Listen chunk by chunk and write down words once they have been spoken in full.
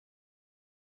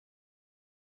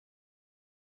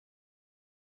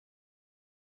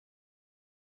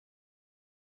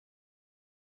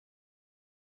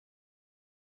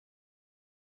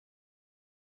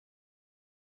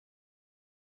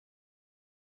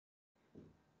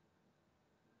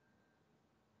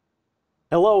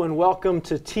Hello and welcome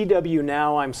to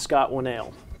TWNow. I'm Scott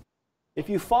Winnale. If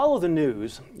you follow the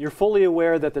news, you're fully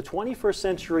aware that the 21st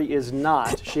century is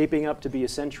not shaping up to be a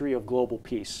century of global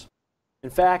peace. In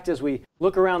fact, as we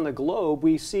look around the globe,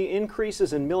 we see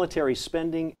increases in military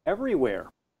spending everywhere.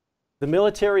 The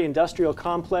military-industrial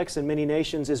complex in many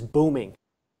nations is booming,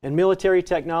 and military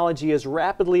technology is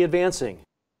rapidly advancing.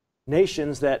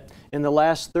 Nations that in the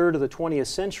last third of the 20th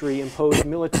century imposed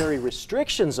military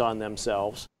restrictions on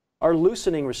themselves are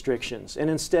loosening restrictions and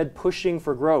instead pushing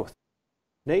for growth.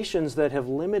 Nations that have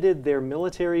limited their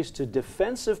militaries to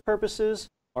defensive purposes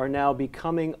are now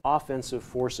becoming offensive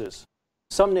forces.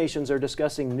 Some nations are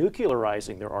discussing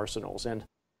nuclearizing their arsenals, and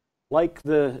like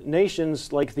the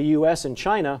nations like the US and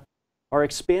China, are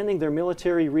expanding their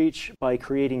military reach by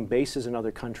creating bases in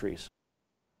other countries.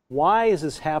 Why is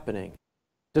this happening?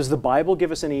 Does the Bible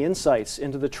give us any insights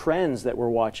into the trends that we're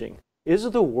watching? Is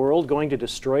the world going to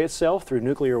destroy itself through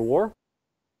nuclear war?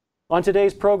 On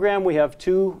today's program, we have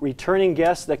two returning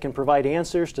guests that can provide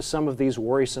answers to some of these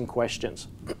worrisome questions.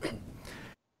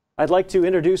 I'd like to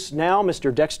introduce now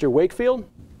Mr. Dexter Wakefield.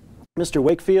 Mr.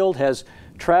 Wakefield has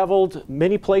traveled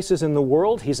many places in the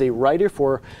world. He's a writer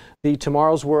for the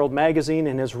Tomorrow's World magazine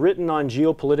and has written on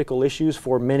geopolitical issues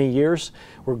for many years.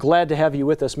 We're glad to have you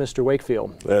with us, Mr.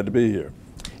 Wakefield. Glad to be here.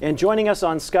 And joining us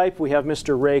on Skype, we have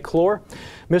Mr. Ray Clore.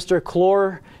 Mr.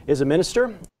 Clore is a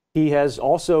minister. He has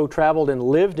also traveled and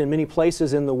lived in many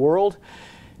places in the world.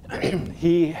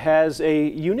 He has a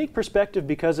unique perspective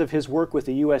because of his work with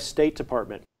the U.S. State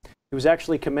Department. He was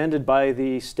actually commended by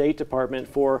the State Department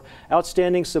for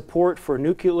outstanding support for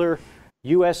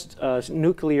U.S.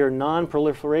 nuclear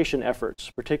non-proliferation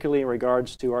efforts, particularly in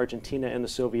regards to Argentina and the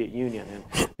Soviet Union.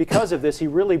 And because of this, he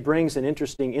really brings an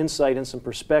interesting insight and some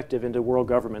perspective into world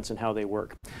governments and how they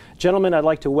work. Gentlemen, I'd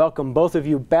like to welcome both of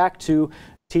you back to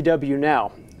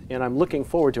TWNow, and I'm looking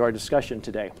forward to our discussion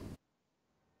today.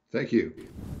 Thank you.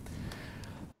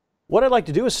 What I'd like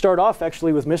to do is start off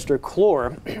actually with Mr.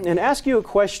 Clore and ask you a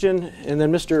question, and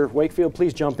then Mr. Wakefield,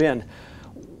 please jump in.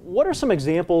 What are some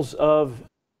examples of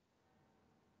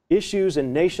issues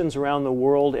in nations around the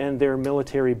world and their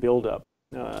military buildup?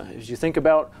 As you think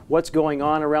about what's going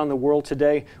on around the world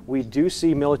today, we do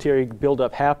see military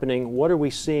buildup happening. What are we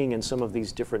seeing in some of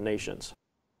these different nations?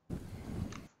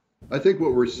 I think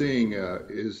what we're seeing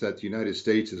is that the United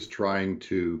States is trying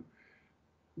to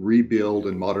rebuild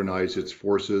and modernize its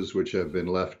forces, which have been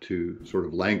left to sort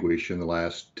of languish in the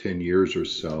last 10 years or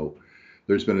so.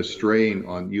 There's been a strain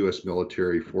on U.S.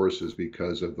 military forces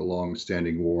because of the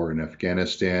long-standing war in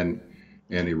Afghanistan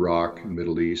and Iraq and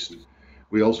Middle East.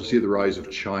 We also see the rise of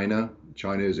China.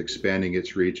 China is expanding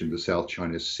its reach into the South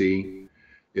China Sea.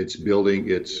 It's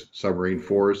building its submarine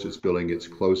force. It's building its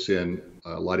close-in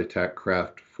light attack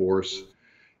craft force.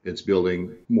 It's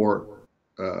building more,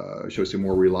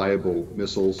 more reliable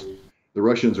missiles. The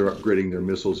Russians are upgrading their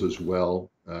missiles as well.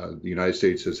 The United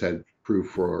States has had proof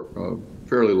for a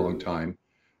fairly long time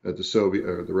that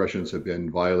the Russians have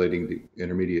been violating the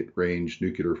Intermediate Range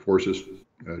Nuclear Forces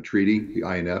Treaty, the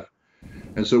INF.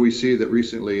 And so we see that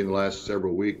recently in the last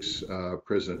several weeks,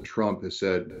 President Trump has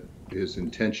said his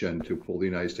intention to pull the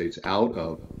United States out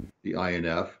of the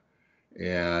INF.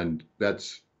 And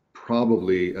that's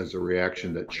probably as a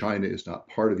reaction that China is not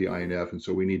part of the INF. And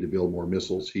so we need to build more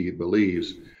missiles, he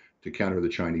believes, to counter the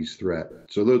Chinese threat.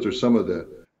 So those are some of the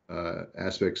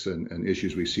aspects and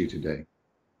issues we see today.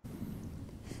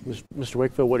 Mr.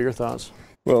 Wakefield, what are your thoughts?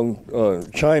 Well,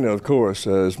 China, of course,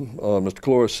 as Mr.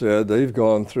 Clore said, they've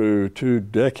gone through 2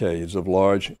 decades of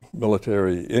large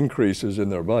military increases in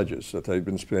their budgets that they've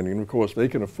been spending. And of course, they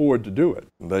can afford to do it.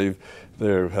 They've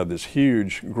had this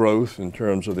huge growth in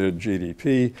terms of their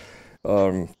GDP.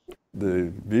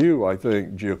 The view, I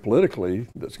think, geopolitically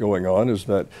that's going on is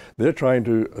that they're trying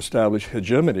to establish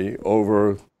hegemony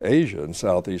over Asia and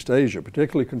Southeast Asia,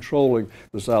 particularly controlling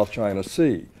the South China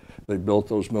Sea. They built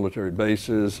those military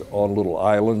bases on little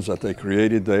islands that they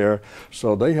created there.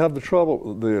 So they have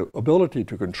the ability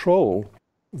to control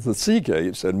the sea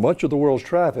gates, and much of the world's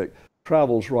traffic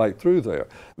travels right through there.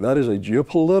 That is a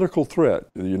geopolitical threat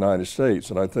to the United States.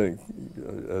 And I think,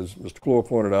 as Mr. Clore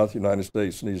pointed out, the United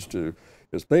States needs to,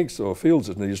 feels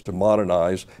it needs to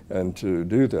modernize and to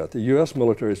do that. The U.S.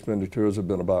 military expenditures have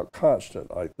been about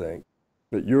constant, I think,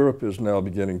 but Europe is now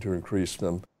beginning to increase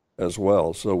them as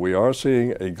well. So we are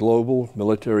seeing a global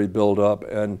military buildup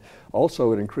and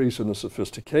also an increase in the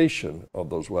sophistication of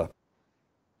those weapons.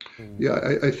 Yeah,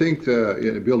 I think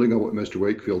building on what Mr.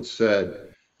 Wakefield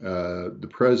said, the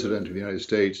President of the United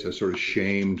States has sort of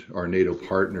shamed our NATO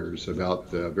partners about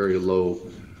the very low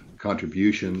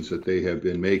contributions that they have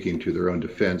been making to their own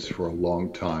defense for a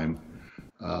long time.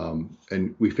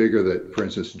 And we figure that, for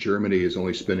instance, Germany is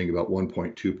only spending about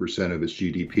 1.2% of its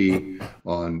GDP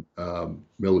on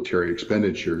military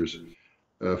expenditures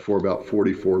for about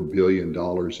 $44 billion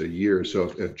a year.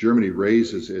 So if Germany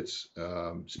raises its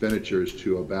expenditures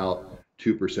to about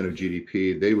 2% of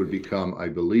GDP, they would become, I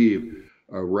believe,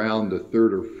 around the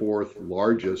third or fourth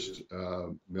largest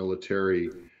military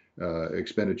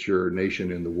expenditure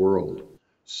nation in the world.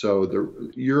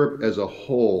 So Europe as a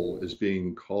whole is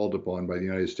being called upon by the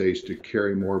United States to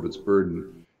carry more of its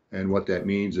burden. And what that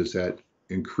means is that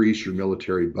increase your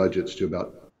military budgets to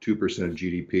about 2% of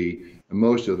GDP. And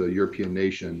most of the European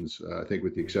nations, I think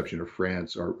with the exception of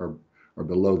France, are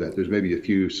below that. There's maybe a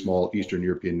few small Eastern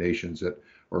European nations that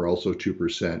are also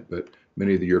 2%, but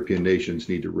many of the European nations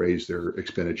need to raise their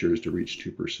expenditures to reach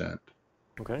 2%.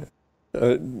 Okay.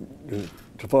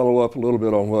 To follow up a little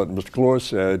bit on what Mr. Clore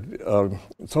said,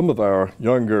 some of our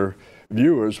younger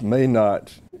viewers may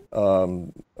not know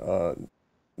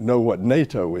what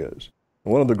NATO is.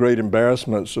 One of the great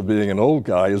embarrassments of being an old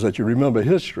guy is that you remember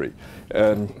history.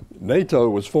 And NATO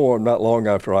was formed not long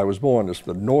after I was born. It's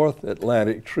the North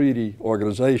Atlantic Treaty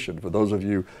Organization, for those of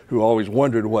you who always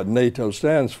wondered what NATO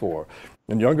stands for.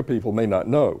 And younger people may not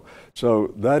know.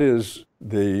 So that is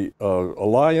the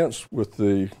alliance with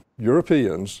the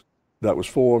Europeans that was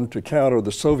formed to counter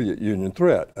the Soviet Union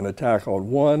threat. An attack on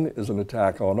one is an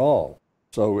attack on all.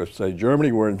 So if, say,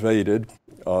 Germany were invaded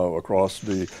across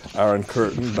the Iron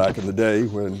Curtain back in the day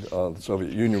when the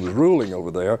Soviet Union was ruling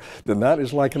over there, then that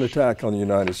is like an attack on the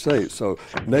United States. So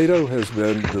NATO has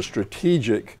been the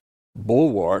strategic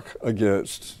bulwark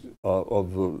against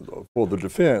for the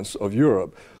defense of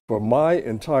Europe for my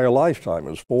entire lifetime.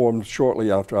 It was formed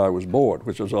shortly after I was born,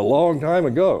 which was a long time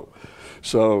ago.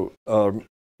 So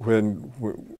when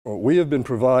we have been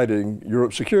providing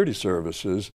Europe security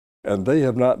services, and they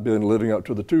have not been living up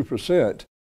to the 2%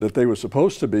 that they were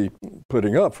supposed to be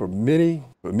putting up for many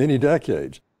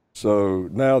decades. So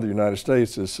now the United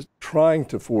States is trying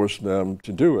to force them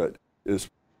to do it,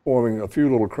 is forming a few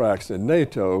little cracks in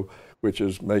NATO, which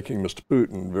is making Mr.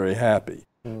 Putin very happy.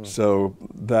 So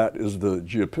that is the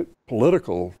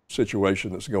geopolitical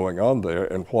situation that's going on there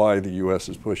and why the U.S.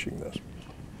 is pushing this.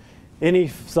 Any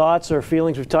thoughts or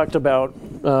feelings? We've talked about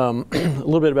a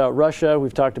little bit about Russia.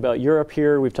 We've talked about Europe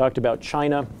here. We've talked about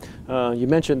China. You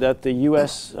mentioned that the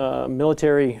U.S.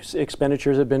 Military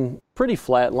expenditures have been pretty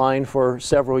flat line for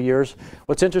several years.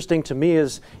 What's interesting to me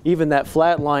is even that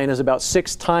flat line is about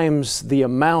 6 times the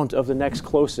amount of the next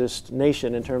closest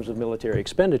nation in terms of military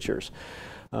expenditures.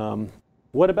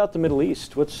 What about the Middle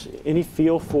East? Any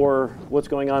feel for what's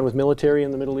going on with military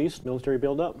in the Middle East, military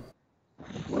buildup?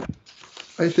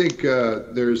 I think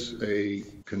there's a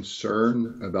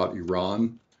concern about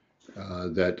Iran,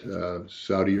 that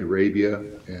Saudi Arabia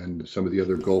and some of the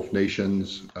other Gulf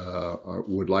nations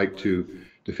would like to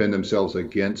defend themselves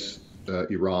against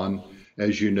Iran.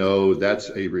 As you know,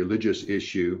 that's a religious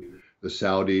issue. The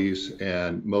Saudis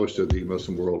and most of the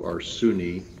Muslim world are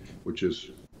Sunni, which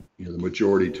is the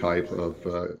majority type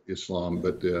of Islam,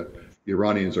 but the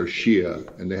Iranians are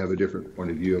Shia, and they have a different point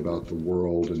of view about the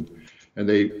world, and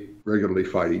they regularly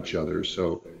fight each other.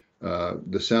 So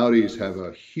the Saudis have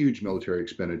a huge military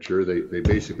expenditure. They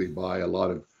basically buy a lot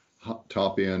of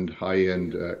top-end,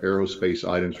 high-end aerospace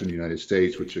items from the United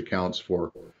States, which accounts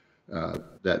for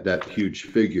that huge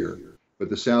figure. But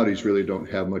the Saudis really don't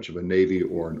have much of a navy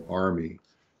or an army.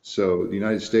 So the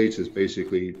United States has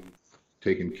basically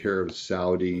taken care of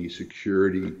Saudi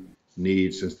security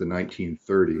needs since the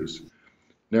 1930s.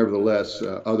 Nevertheless,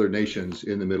 other nations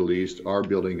in the Middle East are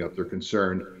building up. Their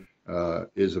concern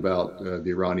is about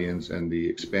the Iranians and the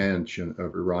expansion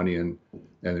of Iranian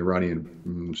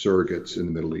surrogates in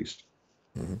the Middle East.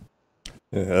 Mm-hmm.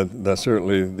 Yeah, that's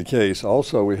certainly the case.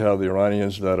 Also, we have the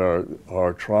Iranians that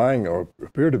are trying or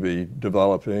appear to be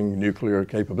developing nuclear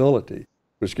capability,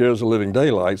 which scares the living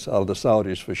daylights out of the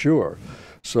Saudis for sure.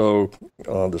 So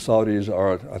the Saudis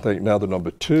are, I think, now the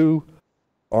 #2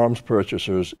 arms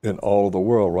purchasers in all of the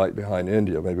world, right behind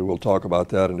India. Maybe we'll talk about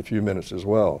that in a few minutes as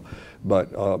well.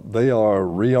 But they are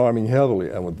rearming heavily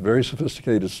and with very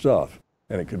sophisticated stuff.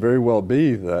 And it could very well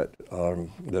be that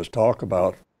there's talk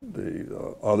about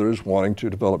the others wanting to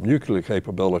develop nuclear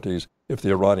capabilities if the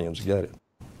Iranians get it.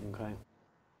 Okay.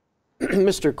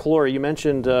 Mr. Clore, you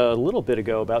mentioned a little bit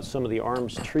ago about some of the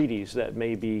arms treaties that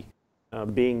may be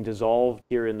being dissolved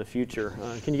here in the future.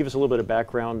 Can you give us a little bit of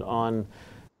background on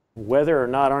whether or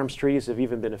not arms treaties have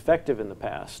even been effective in the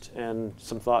past and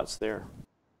some thoughts there?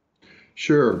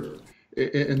 Sure.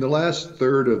 In the last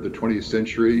third of the 20th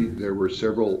century, there were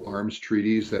several arms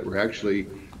treaties that were actually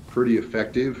pretty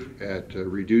effective at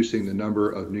reducing the number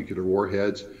of nuclear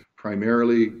warheads,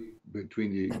 primarily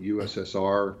between the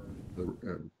USSR,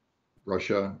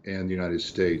 Russia, and the United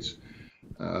States.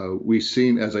 We've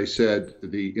seen, as I said,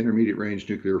 the Intermediate Range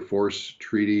Nuclear Force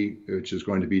Treaty, which is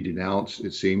going to be denounced,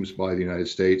 it seems, by the United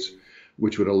States,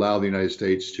 which would allow the United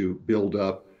States to build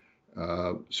up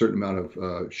a certain amount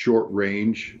of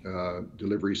short-range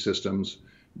delivery systems,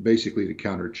 basically to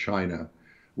counter China.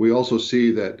 We also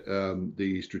see that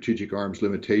the Strategic Arms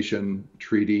Limitation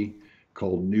Treaty,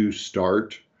 called New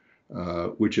START,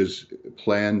 which is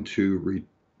planned to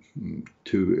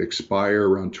expire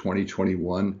around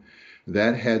 2021,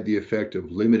 that had the effect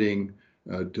of limiting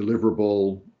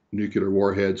deliverable nuclear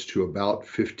warheads to about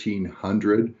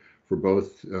 1,500 for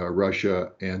both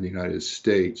Russia and the United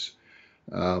States.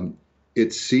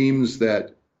 It seems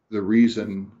that the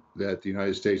reason that the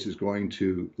United States is going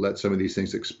to let some of these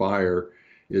things expire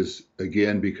is,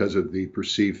 again, because of the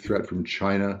perceived threat from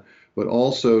China, but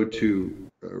also to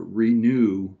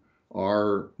renew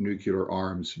our nuclear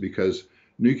arms, because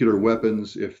nuclear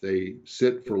weapons, if they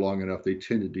sit for long enough, they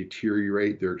tend to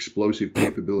deteriorate. Their explosive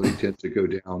capability tends to go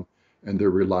down, and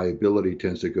their reliability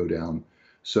tends to go down.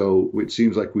 So it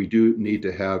seems like we do need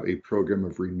to have a program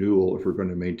of renewal if we're going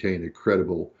to maintain a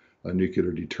credible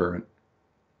nuclear deterrent.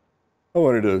 I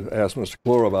wanted to ask Mr.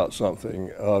 Clore about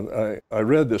something. I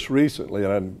read this recently,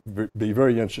 and I'd be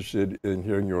very interested in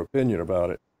hearing your opinion about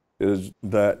it, is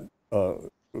that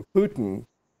Putin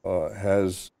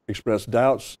has expressed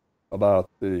doubts about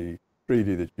the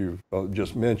treaty that you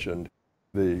just mentioned,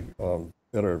 the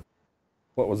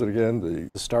what was it again?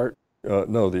 The START?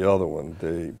 No, the other one,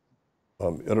 the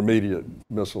Intermediate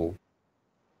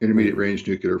Range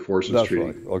Nuclear Forces Treaty.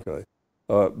 That's right, okay.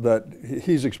 That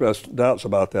he's expressed doubts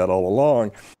about that all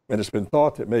along, and it's been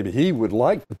thought that maybe he would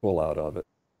like to pull out of it,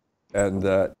 and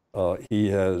that he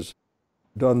has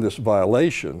done this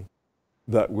violation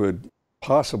that would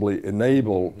possibly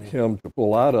enable him to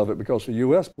pull out of it because the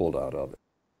U.S. pulled out of it,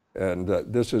 and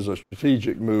that this is a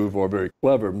strategic move or a very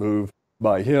clever move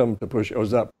by him to push.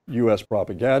 Was that U.S.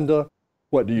 propaganda?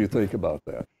 What do you think about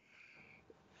that?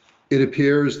 It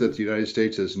appears that the United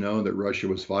States has known that Russia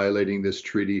was violating this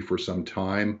treaty for some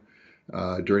time.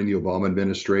 During the Obama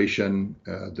administration,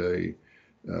 the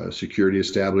security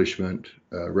establishment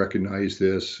recognized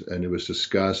this, and it was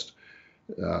discussed.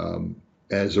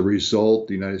 As a result,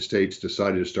 the United States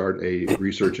decided to start a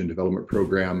research and development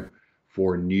program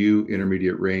for new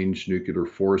intermediate range nuclear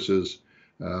forces,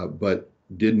 but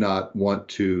did not want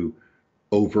to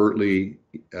overtly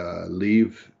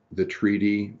leave the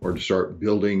treaty or to start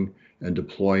building and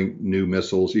deploying new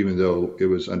missiles, even though it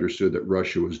was understood that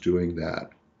Russia was doing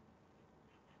that.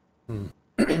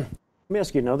 Let me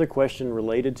ask you another question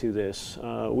related to this.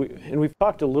 We've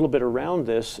talked a little bit around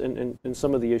this and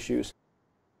some of the issues.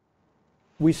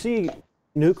 We see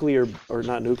nuclear, or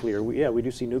not nuclear, we do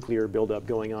see nuclear buildup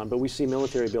going on, but we see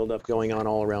military buildup going on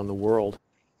all around the world.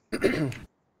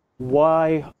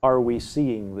 Why are we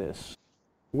seeing this?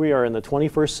 We are in the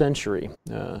 21st century.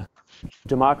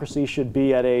 Democracy should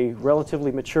be at a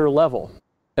relatively mature level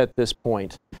at this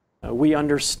point. We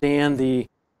understand the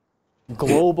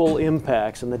global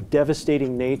impacts and the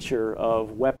devastating nature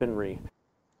of weaponry.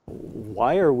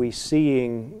 Why are we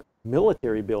seeing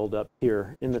military buildup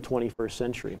here in the 21st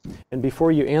century? And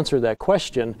before you answer that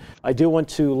question, I do want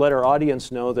to let our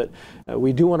audience know that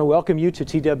we do want to welcome you to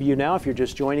TWNow if you're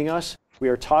just joining us. We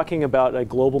are talking about a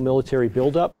global military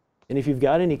buildup. And if you've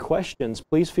got any questions,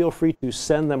 please feel free to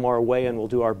send them our way, and we'll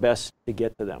do our best to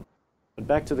get to them. But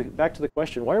back to the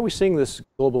question: why are we seeing this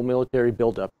global military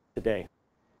buildup today?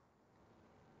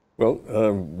 Well,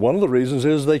 one of the reasons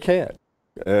is they can't.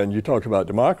 And you talk about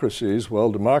democracies. Well,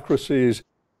 democracies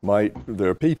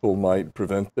their people might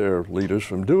prevent their leaders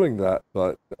from doing that,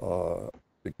 but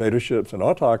dictatorships and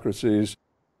autocracies,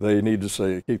 they need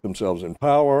to keep themselves in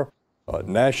power.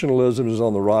 Nationalism is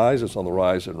on the rise. It's on the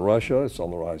rise in Russia. It's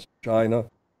on the rise in China.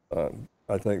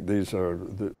 I think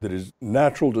that is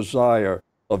natural desire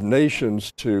of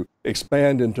nations to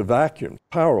expand into vacuums,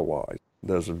 power-wise.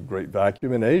 There's a great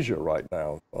vacuum in Asia right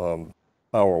now,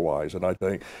 power-wise, and I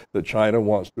think that China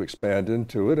wants to expand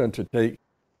into it and to take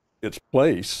its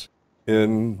place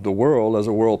in the world as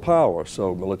a world power.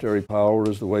 So military power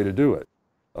is the way to do it.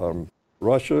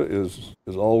 Russia is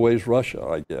always Russia,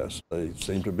 I guess. They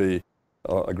seem to be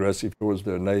aggressive towards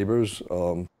their neighbors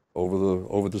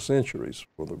over the centuries,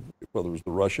 whether it was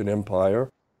the Russian Empire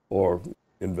or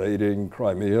invading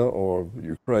Crimea or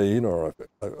Ukraine or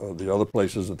the other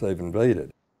places that they've invaded.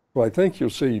 So I think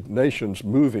you'll see nations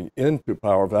moving into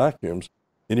power vacuums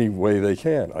any way they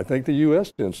can. I think the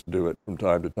U.S. tends to do it from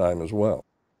time to time as well.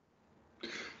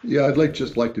 Yeah, I'd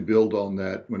just like to build on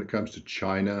that when it comes to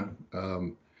China.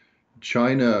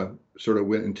 China sort of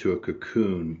went into a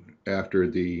cocoon after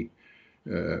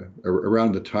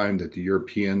around the time that the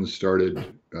Europeans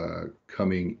started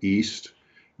coming east,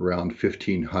 around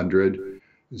 1500.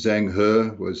 Zheng He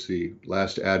was the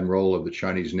last admiral of the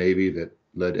Chinese Navy that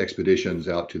led expeditions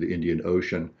out to the Indian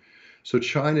Ocean. So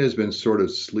China has been sort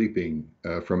of sleeping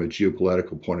from a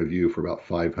geopolitical point of view for about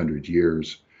 500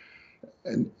 years.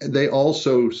 And they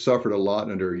also suffered a lot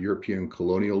under European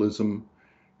colonialism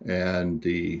and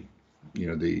the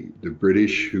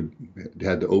British, who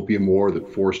had the Opium War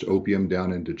that forced opium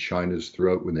down into China's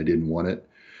throat when they didn't want it.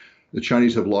 The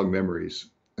Chinese have long memories.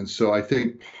 And so I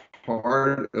think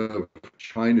part of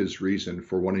China's reason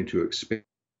for wanting to expand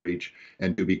reach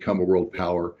and to become a world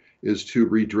power is to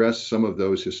redress some of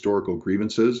those historical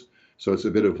grievances. So it's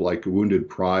a bit of like wounded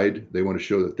pride. They want to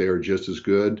show that they are just as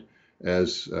good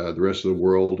as the rest of the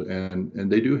world.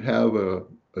 And they do have a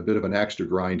bit of an axe to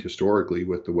grind historically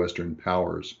with the Western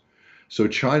powers. So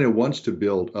China wants to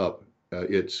build up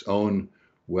its own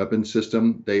weapon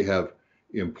system. They have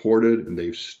imported and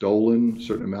they've stolen a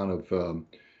certain amount of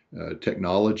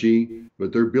technology,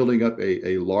 but they're building up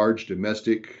a large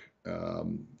domestic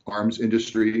arms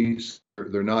industry.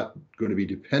 They're not going to be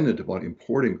dependent upon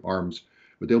importing arms,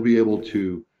 but they'll be able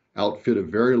to outfit a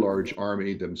very large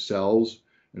army themselves.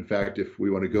 In fact, if we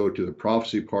want to go to the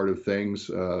prophecy part of things,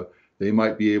 they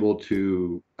might be able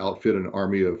to outfit an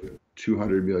army of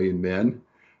 200 million men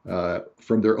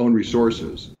from their own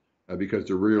resources because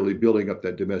they're really building up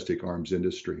that domestic arms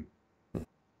industry.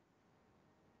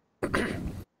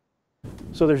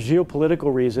 So there's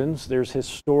geopolitical reasons, there's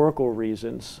historical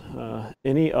reasons.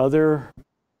 Any other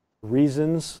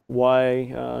reasons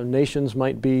why nations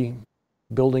might be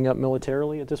building up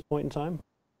militarily at this point in time?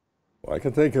 Well, I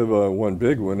can think of one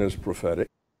big one is prophetic.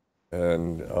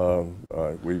 And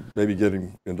we may be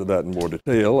getting into that in more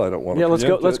detail. I don't want to.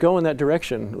 Yeah, let's go in that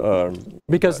direction.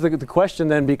 Because the question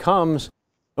then becomes,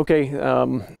 okay,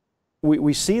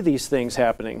 we see these things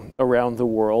happening around the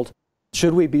world.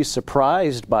 Should we be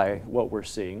surprised by what we're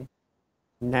seeing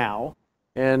now?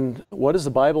 And what does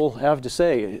the Bible have to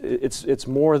say? It's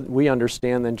more we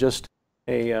understand than just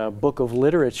a book of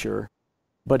literature,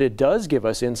 but it does give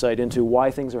us insight into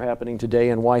why things are happening today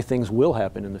and why things will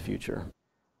happen in the future.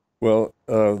 Well,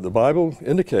 the Bible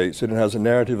indicates that it has a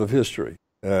narrative of history.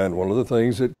 And one of the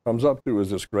things it comes up to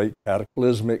is this great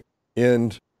cataclysmic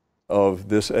end of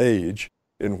this age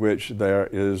in which there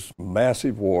is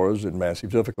massive wars and massive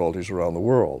difficulties around the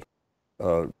world.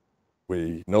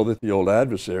 We know that the old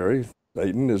adversary,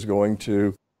 Satan, is going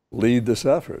to lead this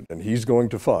effort, and he's going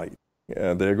to fight.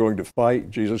 And they're going to fight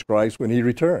Jesus Christ when he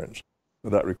returns. So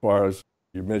that requires,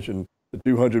 you mentioned the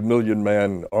 200 million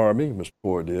man army, Mr.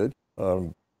 Poore did.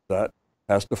 That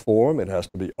has to form, it has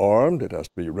to be armed, it has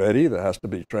to be ready, there has to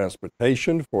be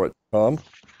transportation for it to come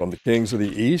from the kings of the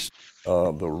East.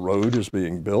 The road is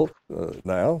being built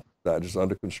now, that is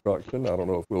under construction. I don't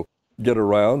know if we'll get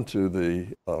around to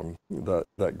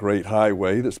that great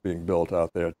highway that's being built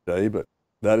out there today, but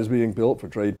that is being built for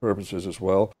trade purposes as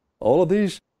well. All of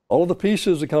the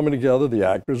pieces are coming together, the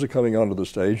actors are coming onto the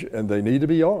stage, and they need to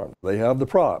be armed. They have the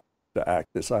prop to act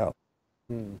this out.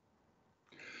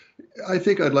 I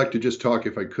think I'd like to just talk,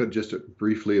 if I could, just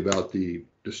briefly about the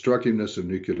destructiveness of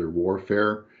nuclear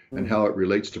warfare and how it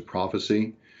relates to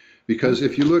prophecy. Because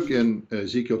if you look in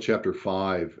Ezekiel chapter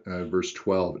 5, verse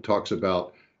 12, it talks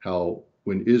about how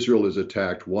when Israel is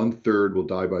attacked, 1/3 will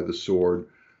die by the sword,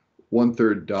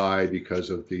 1/3 die because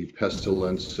of the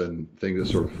pestilence and things that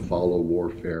sort of follow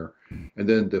warfare. And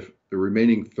then the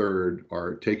remaining third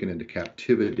are taken into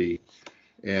captivity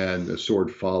and the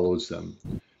sword follows them.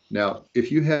 Now,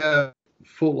 if you have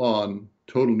full-on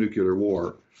total nuclear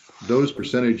war, those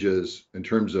percentages in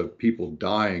terms of people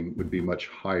dying would be much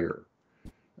higher.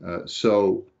 There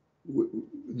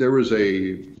was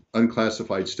a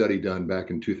unclassified study done back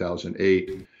in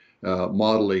 2008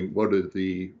 modeling what are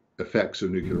the effects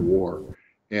of nuclear war.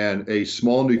 And a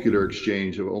small nuclear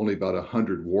exchange of only about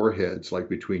 100 warheads, like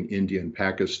between India and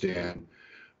Pakistan,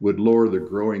 would lower the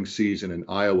growing season in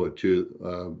Iowa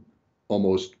to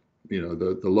almost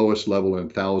the lowest level in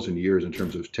 1,000 years in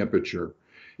terms of temperature.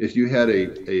 If you had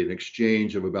an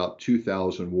exchange of about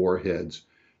 2,000 warheads,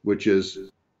 which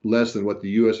is less than what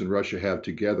the US and Russia have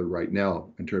together right now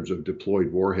in terms of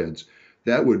deployed warheads,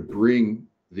 that would bring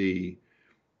the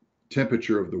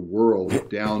temperature of the world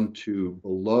down to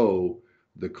below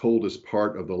the coldest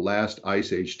part of the last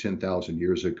ice age 10,000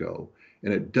 years ago.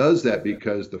 And it does that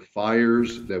because the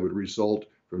fires that would result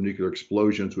from nuclear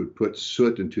explosions would put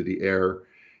soot into the air,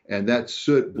 and that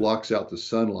soot blocks out the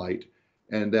sunlight,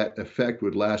 and that effect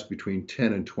would last between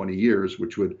 10 and 20 years,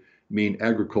 which would mean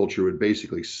agriculture would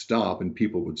basically stop and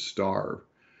people would starve.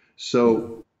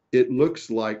 So it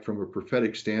looks like, from a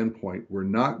prophetic standpoint, we're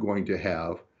not going to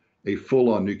have a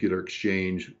full-on nuclear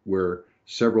exchange where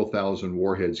several thousand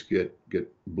warheads get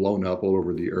blown up all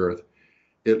over the earth.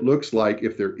 It looks like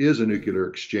if there is a nuclear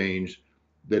exchange,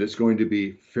 that it's going to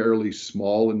be fairly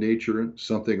small in nature,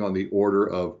 something on the order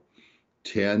of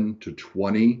 10 to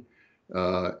 20.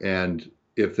 And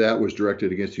if that was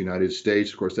directed against the United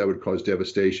States, of course, that would cause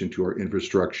devastation to our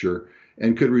infrastructure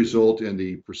and could result in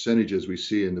the percentages we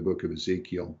see in the book of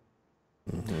Ezekiel.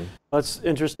 Mm-hmm. That's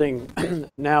interesting.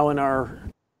 Now in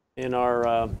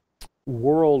our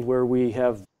world, where we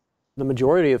have the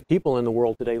majority of people in the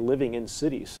world today living in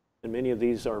cities, and many of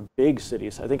these are big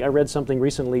cities. I think I read something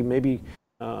recently, maybe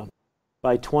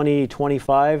by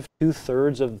 2025,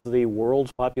 2/3 of the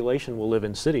world's population will live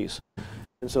in cities.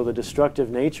 And so the destructive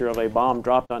nature of a bomb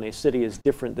dropped on a city is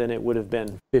different than it would have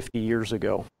been 50 years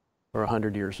ago or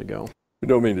 100 years ago. We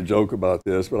don't mean to joke about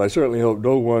this, but I certainly hope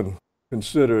no one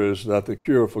considers that the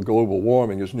cure for global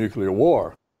warming is nuclear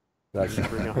war.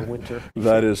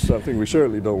 That is something we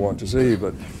certainly don't want to see.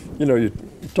 But, you know, you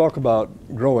talk about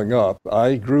growing up.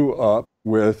 I grew up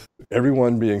with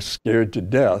everyone being scared to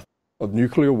death of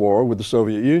nuclear war with the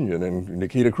Soviet Union, and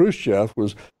Nikita Khrushchev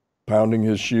was pounding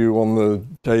his shoe on the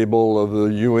table of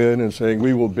the UN and saying,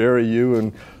 "We will bury you,"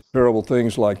 and terrible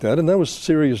things like that. And there was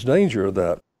serious danger of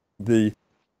that. The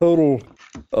total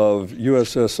of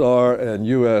USSR and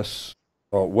US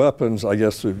weapons, I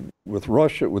guess, with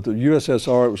Russia, with the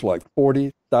USSR, it was like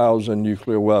 40,000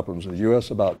 nuclear weapons, and the US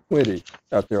about 20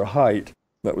 at their height.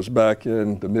 That was back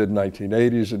in the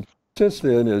mid-1980s. And since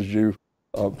then, as you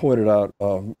pointed out,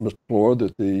 Mr. Floor,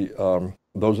 that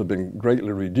those have been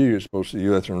greatly reduced. Both the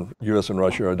US and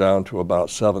Russia are down to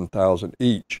about 7,000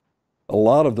 each. A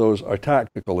lot of those are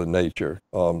tactical in nature,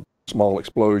 small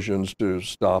explosions to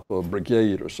stop a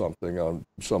brigade or something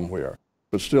somewhere.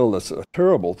 But still, that's a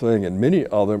terrible thing, and many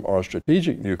of them are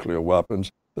strategic nuclear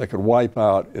weapons that could wipe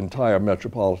out entire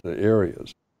metropolitan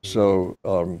areas. So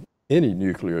any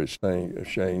nuclear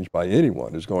exchange by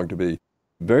anyone is going to be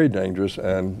very dangerous,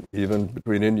 and even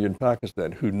between India and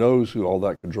Pakistan, who knows who all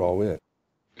that could draw in.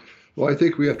 Well, I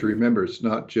think we have to remember it's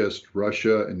not just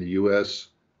Russia and the US,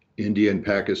 India and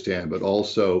Pakistan, but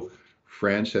also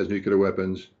France has nuclear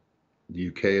weapons, the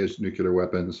UK has nuclear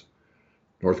weapons,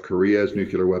 North Korea has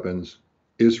nuclear weapons,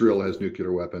 Israel has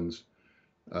nuclear weapons.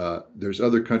 There's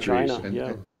other countries,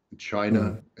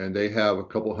 China, and they have a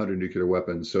couple hundred nuclear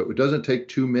weapons. So it doesn't take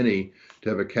too many to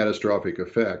have a catastrophic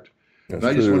effect. That's and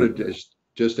I just true. wanted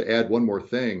to add one more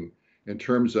thing in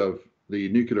terms of the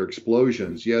nuclear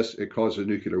explosions. Yes, it causes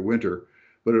nuclear winter,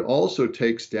 but it also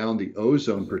takes down the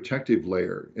ozone protective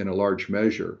layer in a large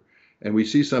measure. And we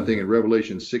see something in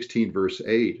Revelation 16, verse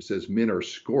 8. It says, "Men are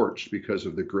scorched because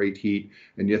of the great heat,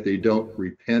 and yet they don't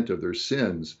repent of their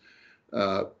sins."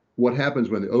 What happens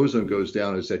when the ozone goes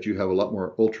down is that you have a lot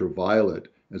more ultraviolet.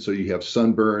 And so you have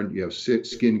sunburn, you have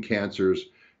skin cancers,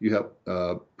 you have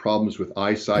problems with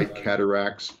eyesight,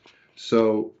 cataracts.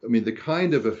 So, I mean, the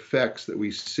kind of effects that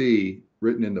we see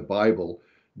written in the Bible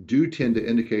do tend to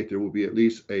indicate there will be at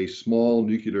least a small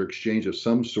nuclear exchange of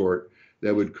some sort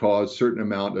that would cause a certain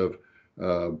amount of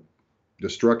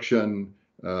destruction,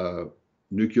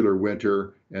 nuclear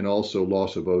winter, and also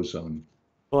loss of ozone.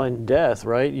 Well, and death,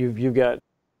 right? You've got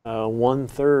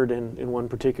 1/3 in one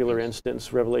particular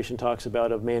instance, Revelation talks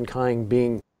about, of mankind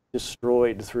being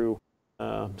destroyed through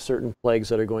certain plagues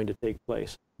that are going to take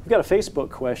place. We've got a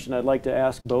Facebook question I'd like to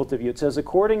ask both of you. It says,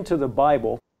 according to the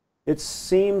Bible, it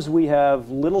seems we have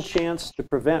little chance to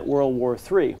prevent World War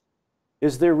III.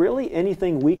 Is there really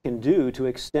anything we can do to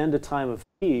extend a time of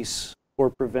peace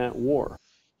or prevent war?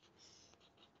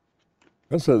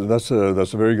 That's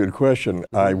a very good question.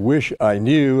 I wish I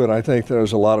knew, and I think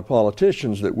there's a lot of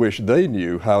politicians that wish they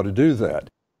knew how to do that.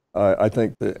 I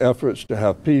think the efforts to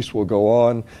have peace will go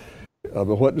on, but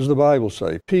what does the Bible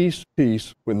say? Peace,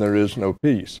 peace, when there is no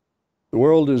peace. The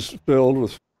world is filled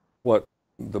with what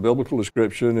the biblical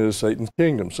description is Satan's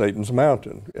kingdom, Satan's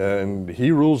mountain, and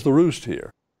he rules the roost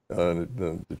here.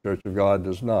 The Church of God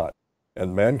does not.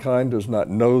 And mankind does not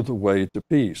know the way to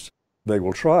peace. They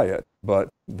will try it, but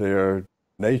their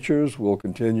natures will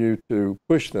continue to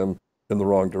push them in the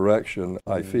wrong direction,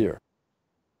 I fear.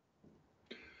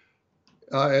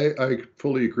 I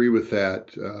fully agree with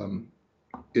that.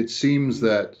 It seems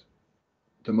that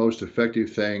the most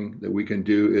effective thing that we can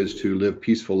do is to live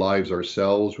peaceful lives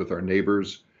ourselves with our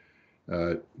neighbors,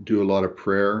 do a lot of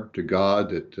prayer to God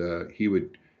that He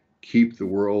would keep the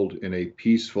world in a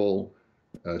peaceful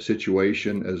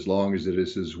situation as long as it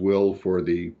is His will for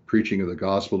the preaching of the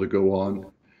gospel to go on.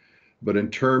 But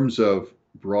in terms of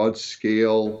broad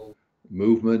scale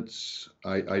movements.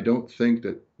 I don't think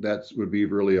that that would be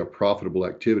really a profitable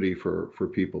activity for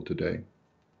people today.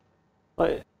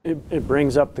 It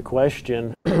brings up the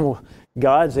question,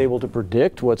 God's able to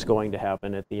predict what's going to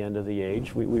happen at the end of the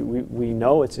age. We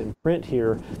know it's in print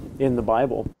here in the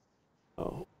Bible.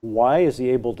 Why is he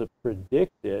able to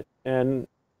predict it? And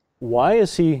why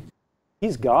is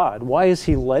he's God, why is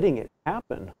he letting it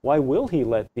happen? Why will he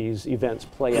let these events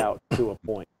play out to a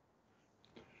point?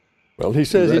 Well, he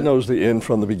says he knows the end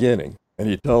from the beginning, and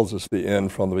he tells us the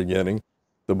end from the beginning.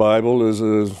 The Bible is,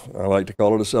 I like to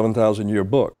call it, a 7,000-year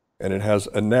book, and it has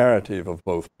a narrative of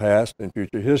both past and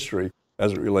future history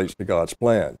as it relates to God's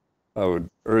plan. I would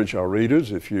urge our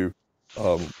readers, if you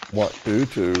want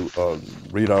to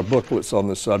read our booklets on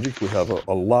this subject. We have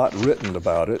a lot written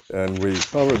about it, and we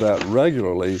cover that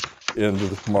regularly in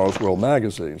the Tomorrow's World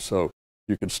magazine. So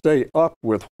you can stay up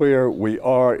with where we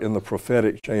are in the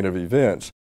prophetic chain of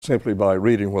events simply by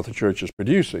reading what the church is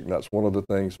producing. That's one of the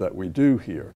things that we do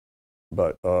here.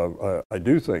 But I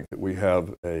do think that we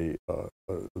have a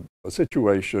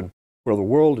situation where the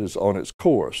world is on its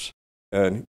course,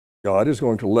 and God is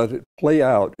going to let it play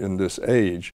out in this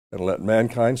age and let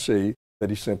mankind see that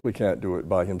he simply can't do it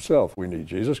by himself. We need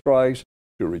Jesus Christ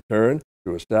to return,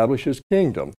 to establish his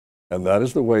kingdom, and that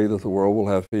is the way that the world will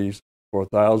have peace for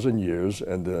 1,000 years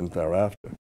and then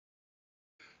thereafter.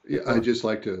 Yeah, I'd just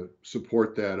like to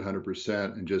support that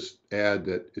 100% and just add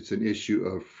that it's an issue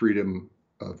of freedom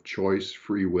of choice,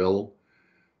 free will.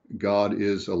 God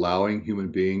is allowing human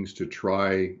beings to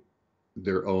try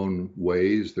their own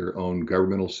ways, their own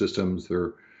governmental systems,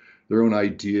 their own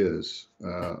ideas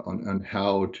on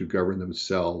how to govern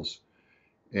themselves.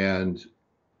 And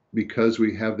because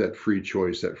we have that free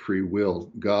choice, that free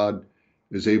will, God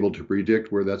is able to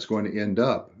predict where that's going to end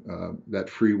up. That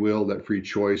free will, that free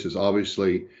choice is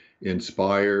obviously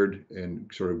inspired and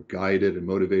sort of guided and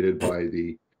motivated by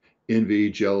the envy,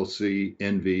 jealousy,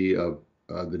 envy of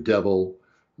the devil,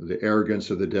 the arrogance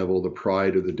of the devil, the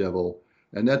pride of the devil.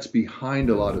 And that's behind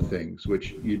a lot of things,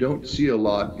 which you don't see a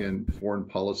lot in foreign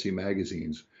policy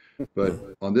magazines. But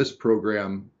on this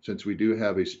program, since we do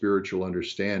have a spiritual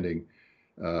understanding,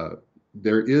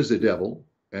 there is a devil,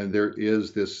 and there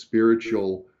is this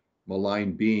spiritual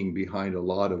malign being behind a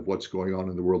lot of what's going on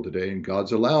in the world today. And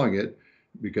God's allowing it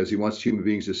because he wants human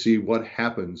beings to see what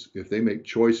happens if they make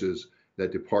choices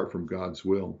that depart from God's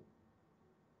will.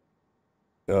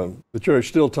 The church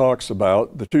still talks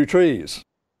about the two trees.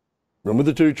 Remember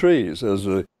the two trees as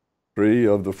a tree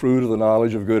of the fruit of the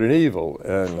knowledge of good and evil.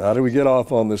 And how did we get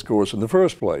off on this course in the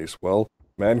first place? Well,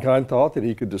 mankind thought that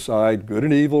he could decide good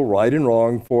and evil, right and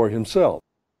wrong for himself,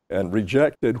 and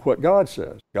rejected what God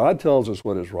says. God tells us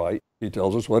what is right, he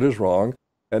tells us what is wrong,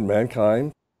 and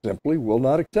mankind simply will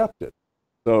not accept it.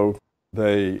 So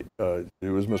they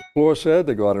do as Mr. Clore said,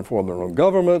 they go out and form their own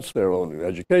governments, their own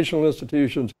educational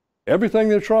institutions, everything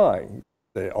they're trying.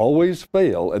 They always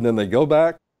fail, and then they go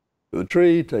back to the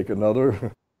tree, take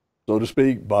another, so to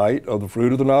speak, bite of the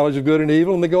fruit of the knowledge of good and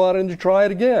evil, and they go out and try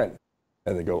it again.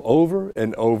 And they go over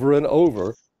and over and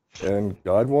over. And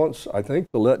God wants, I think,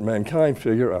 to let mankind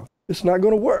figure out, it's not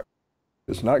going to work.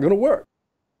 It's not going to work.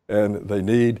 And they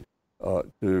need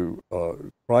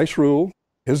Christ rule,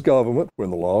 his government, when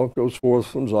the law goes forth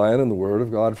from Zion and the word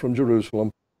of God from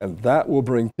Jerusalem, and that will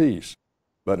bring peace.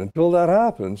 But until that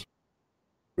happens,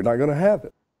 we're not going to have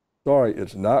it. Sorry,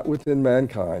 it's not within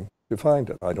mankind to find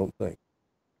it, I don't think.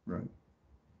 Right.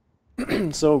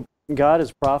 So God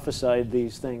has prophesied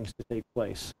these things to take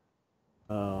place.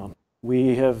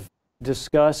 We have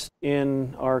discussed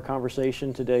in our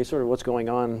conversation today sort of what's going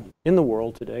on in the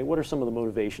world today. What are some of the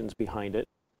motivations behind it?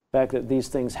 The fact that these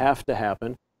things have to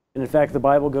happen. And in fact, the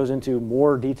Bible goes into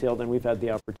more detail than we've had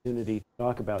the opportunity to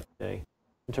talk about today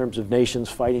in terms of nations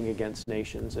fighting against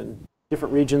nations and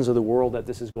different regions of the world that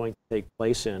this is going to take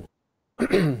place in.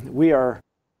 We are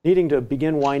needing to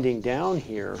begin winding down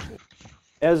here.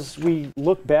 As we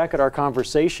look back at our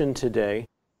conversation today,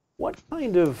 what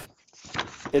kind of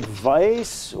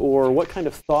advice or what kind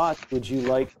of thought would you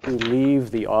like to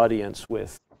leave the audience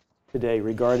with today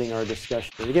regarding our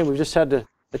discussion? And again, we've just had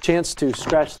a chance to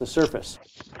scratch the surface.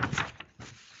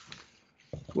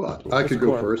 Well, I could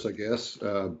go first, I guess.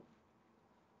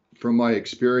 From my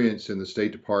experience in the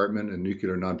State Department and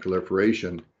nuclear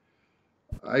nonproliferation,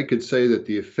 I could say that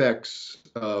the effects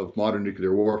of modern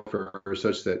nuclear warfare are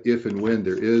such that if and when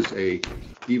there is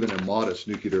even a modest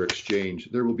nuclear exchange,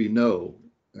 there will be no,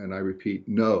 and I repeat,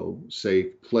 no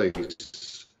safe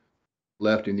place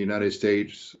left in the United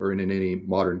States or in any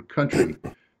modern country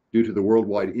due to the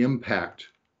worldwide impact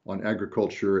on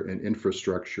agriculture and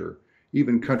infrastructure.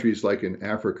 Even countries like in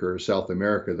Africa or South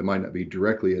America that might not be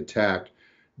directly attacked,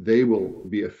 they will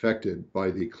be affected by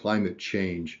the climate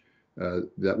change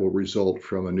that will result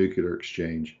from a nuclear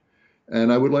exchange.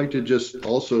 And I would like to just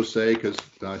also say, because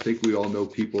I think we all know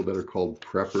people that are called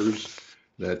preppers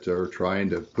that are trying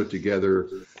to put together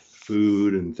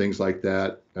food and things like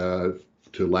that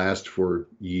to last for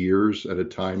years at a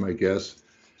time, I guess.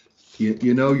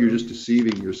 You know, you're just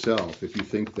deceiving yourself if you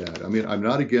think that. I mean, I'm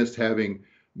not against having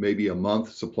maybe a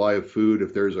month supply of food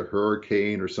if there's a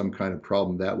hurricane or some kind of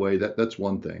problem that way. That's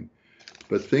one thing.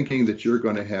 But thinking that you're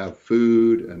going to have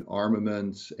food and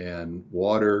armaments and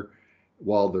water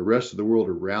while the rest of the world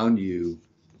around you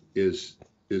is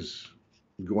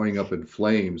going up in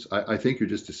flames, I think you're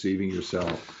just deceiving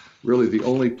yourself. Really, the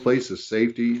only place of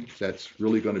safety that's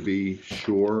really going to be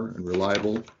sure and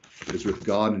reliable is with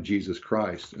God and Jesus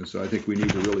Christ. And so I think we need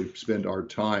to really spend our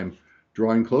time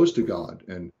drawing close to God,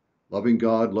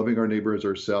 loving our neighbor as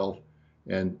ourselves,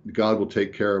 and God will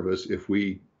take care of us if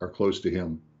we are close to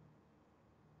him.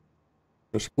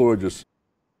 Mr. Floyd just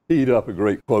teed up a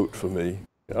great quote for me.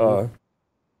 I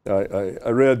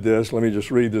read this. Let me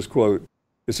just read this quote.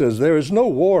 It says, "There is no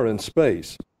war in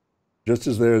space, just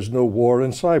as there is no war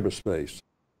in cyberspace.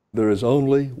 There is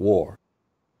only war."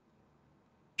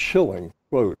 Chilling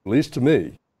quote, at least to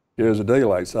me. Scares the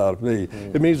daylights out of me.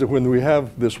 It means that when we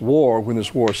have this war, when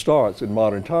this war starts in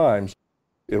modern times,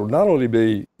 it will not only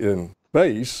be in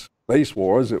space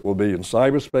wars, it will be in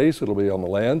cyberspace, it'll be on the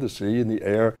land, the sea, and the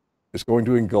air. It's going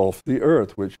to engulf the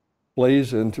earth, which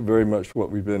plays into very much what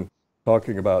we've been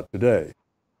talking about today.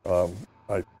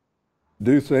 I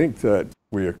do think that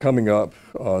we are coming up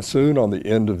soon on the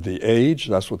end of the age.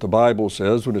 That's what the Bible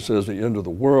says. When it says the end of the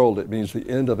world, it means the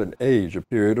end of an age, a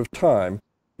period of time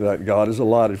that God has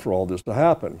allotted for all this to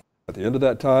happen. At the end of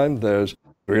that time, there's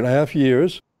 3.5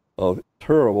 years of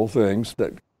terrible things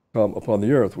that come upon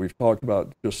the earth. We've talked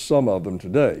about just some of them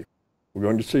today. We're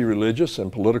going to see religious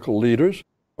and political leaders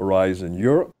arise in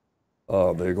Europe.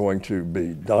 They're going to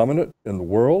be dominant in the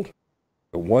world.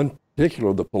 One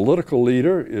particular, the political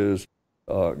leader, is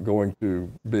going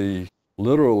to be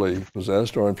literally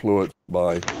possessed or influenced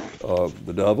by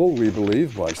the devil, we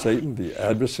believe, by Satan, the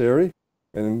adversary,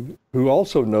 and who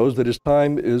also knows that his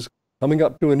time is coming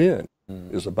up to an end,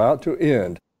 is about to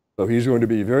end. So he's going to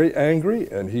be very angry,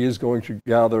 and he is going to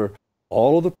gather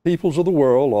all of the peoples of the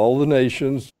world, all the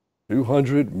nations,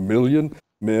 200 million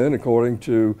men, according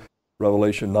to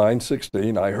Revelation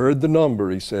 9:16. I heard the number,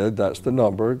 he said, that's the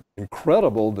number.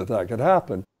 Incredible that that could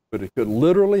happen, but it could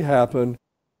literally happen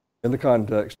in the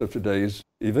context of today's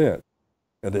event.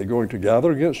 And they're going to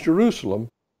gather against Jerusalem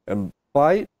and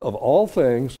fight, of all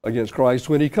things, against Christ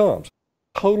when he comes.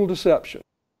 Total deception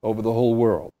over the whole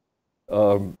world.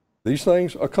 These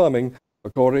things are coming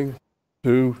according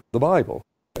to the Bible,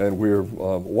 and we're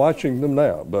watching them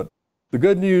now. But the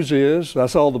good news is,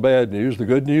 that's all the bad news. The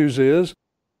good news is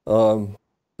Satan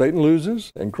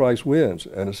loses and Christ wins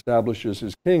and establishes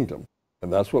his kingdom.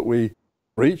 And that's what we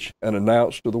preach and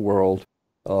announce to the world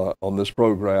on this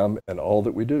program and all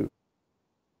that we do.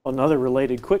 Another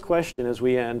related quick question as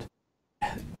we end.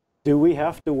 Do we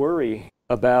have to worry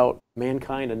about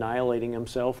mankind annihilating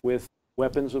himself with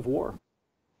weapons of war?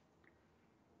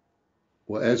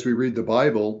 Well, as we read the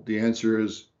Bible, the answer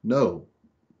is no.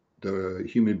 The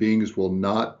human beings will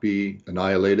not be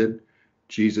annihilated.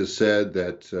 Jesus said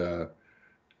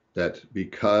that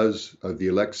because of the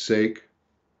elect's sake,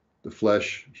 the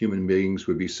flesh, human beings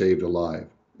would be saved alive.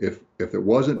 If it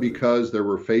wasn't because there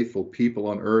were faithful people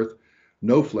on earth,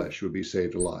 no flesh would be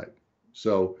saved alive.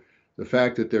 So the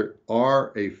fact that there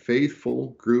are a faithful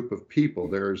group of people,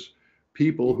 there's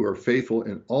people who are faithful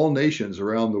in all nations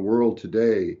around the world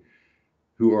today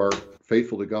who are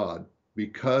faithful to God.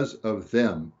 Because of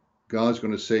them, God's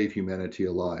going to save humanity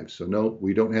alive. So no,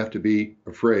 we don't have to be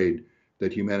afraid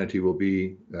that humanity will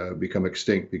become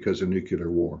extinct because of nuclear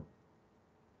war.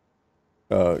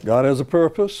 God has a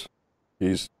purpose.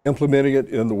 He's implementing it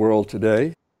in the world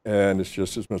today. And it's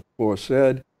just as Mr. Flores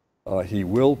said, he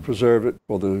will preserve it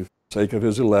for the sake of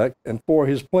his elect and for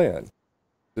his plan.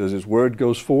 As his word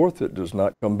goes forth, it does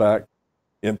not come back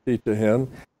empty to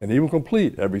him, and he will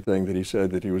complete everything that he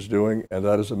said that he was doing, and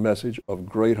that is a message of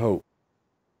great hope.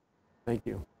 Thank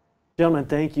you. Gentlemen,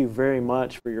 thank you very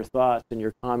much for your thoughts and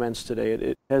your comments today.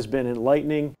 It has been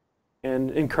enlightening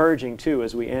and encouraging, too,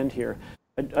 as we end here.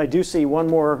 I do see one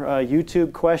more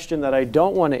YouTube question that I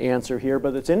don't want to answer here,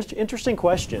 but it's an interesting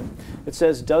question. It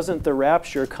says, doesn't the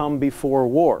rapture come before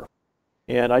war?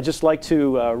 And I'd just like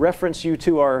to reference you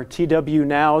to our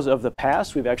TWNows of the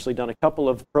past. We've actually done a couple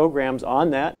of programs on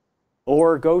that.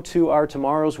 Or go to our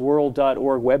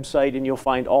tomorrowsworld.org website and you'll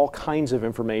find all kinds of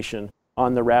information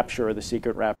on the rapture or the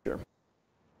secret rapture.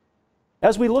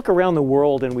 As we look around the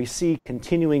world and we see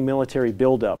continuing military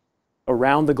buildup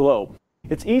around the globe,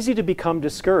 it's easy to become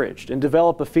discouraged and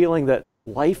develop a feeling that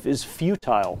life is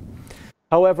futile.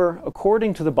 However,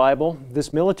 according to the Bible,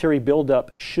 this military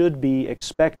buildup should be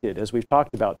expected, as we've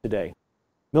talked about today.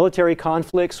 Military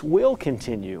conflicts will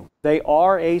continue. They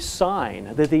are a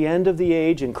sign that the end of the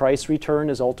age and Christ's return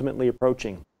is ultimately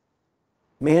approaching.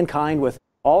 Mankind, with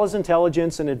all his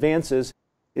intelligence and advances,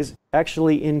 is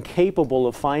actually incapable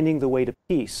of finding the way to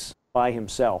peace by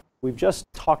himself. We've just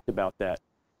talked about that.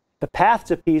 The path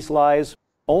to peace lies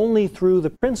only through the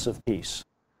Prince of Peace,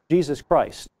 Jesus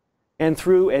Christ, and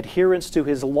through adherence to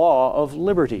his law of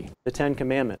liberty, the Ten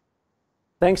Commandments.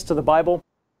 Thanks to the Bible,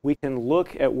 we can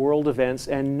look at world events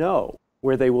and know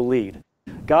where they will lead.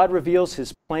 God reveals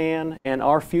his plan and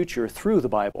our future through the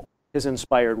Bible, his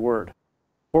inspired word.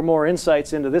 For more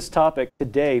insights into this topic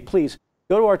today, please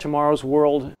go to our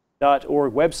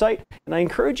tomorrowsworld.org website, and I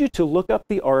encourage you to look up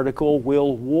the article,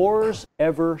 Will Wars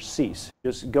Ever Cease?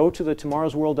 Just go to the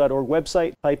tomorrowsworld.org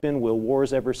website, type in Will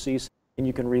Wars Ever Cease, and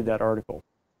you can read that article.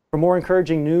 For more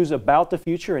encouraging news about the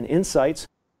future and insights,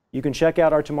 you can check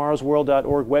out our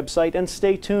tomorrowsworld.org website and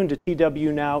stay tuned to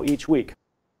TWNow each week.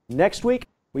 Next week,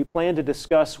 we plan to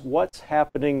discuss what's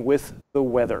happening with the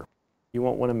weather. You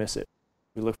won't want to miss it.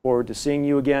 We look forward to seeing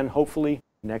you again, hopefully,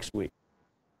 next week.